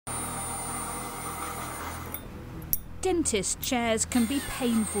Dentist chairs can be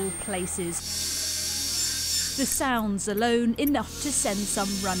painful places. The sounds alone enough to send some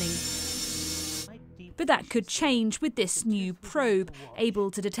running. But that could change with this new probe. Able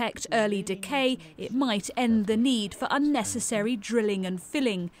to detect early decay, it might end the need for unnecessary drilling and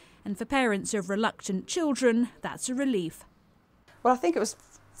filling. And for parents of reluctant children, that's a relief. Well, I think it was,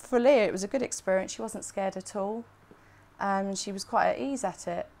 for Leah, it was a good experience. She wasn't scared at all. She was quite at ease at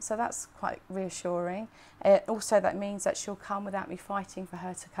it, so that's quite reassuring. Also, that means that she'll come without me fighting for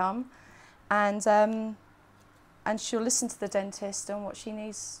her to come. And she'll listen to the dentist on what she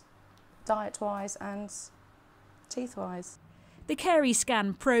needs diet-wise and teeth-wise. The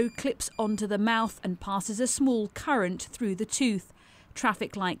CaryScan Pro clips onto the mouth and passes a small current through the tooth.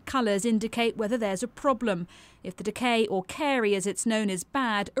 Traffic light colours indicate whether there's a problem. If the decay or carie, as it's known, is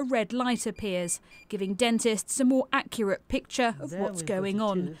bad, a red light appears, giving dentists a more accurate picture of what's going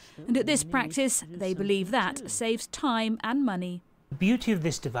on. And at this practice, they believe that saves time and money. The beauty of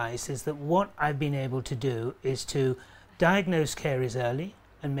this device is that what I've been able to do is to diagnose caries early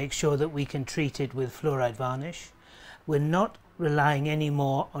and make sure that we can treat it with fluoride varnish. We're not relying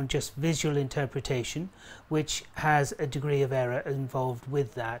anymore on just visual interpretation, which has a degree of error involved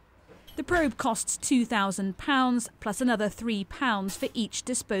with that. The probe costs £2,000 plus another £3 for each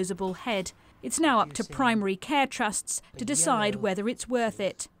disposable head. It's now up to primary care trusts to decide whether it's worth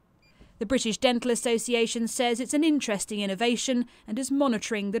it. The British Dental Association says it's an interesting innovation and is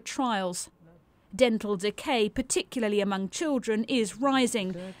monitoring the trials. Dental decay, particularly among children, is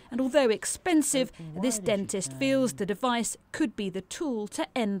rising, and although expensive, this dentist feels the device could be the tool to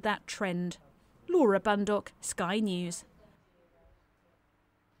end that trend. Laura Bundock, Sky News.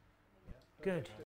 Good.